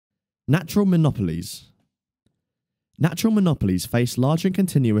Natural monopolies. Natural monopolies face large and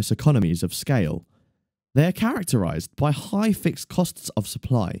continuous economies of scale. They are characterized by high fixed costs of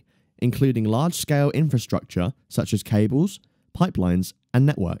supply, including large-scale infrastructure such as cables, pipelines, and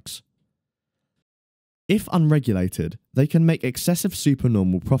networks. If unregulated, they can make excessive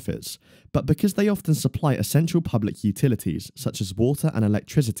supernormal profits, but because they often supply essential public utilities such as water and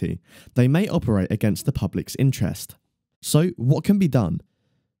electricity, they may operate against the public's interest. So, what can be done?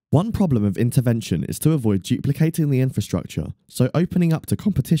 One problem of intervention is to avoid duplicating the infrastructure, so opening up to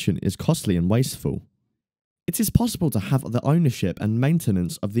competition is costly and wasteful. It is possible to have the ownership and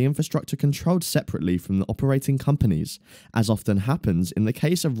maintenance of the infrastructure controlled separately from the operating companies, as often happens in the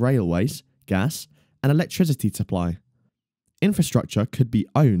case of railways, gas, and electricity supply. Infrastructure could be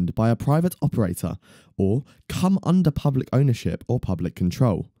owned by a private operator or come under public ownership or public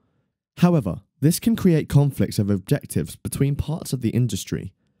control. However, this can create conflicts of objectives between parts of the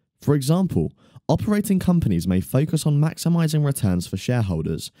industry. For example, operating companies may focus on maximizing returns for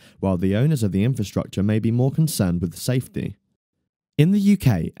shareholders, while the owners of the infrastructure may be more concerned with safety. In the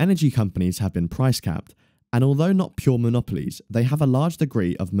UK, energy companies have been price capped, and although not pure monopolies, they have a large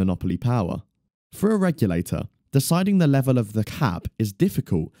degree of monopoly power. For a regulator, deciding the level of the cap is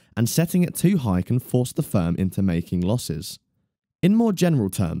difficult, and setting it too high can force the firm into making losses. In more general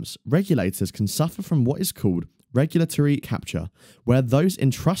terms, regulators can suffer from what is called regulatory capture, where those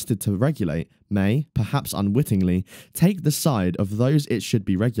entrusted to regulate may, perhaps unwittingly, take the side of those it should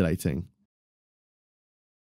be regulating.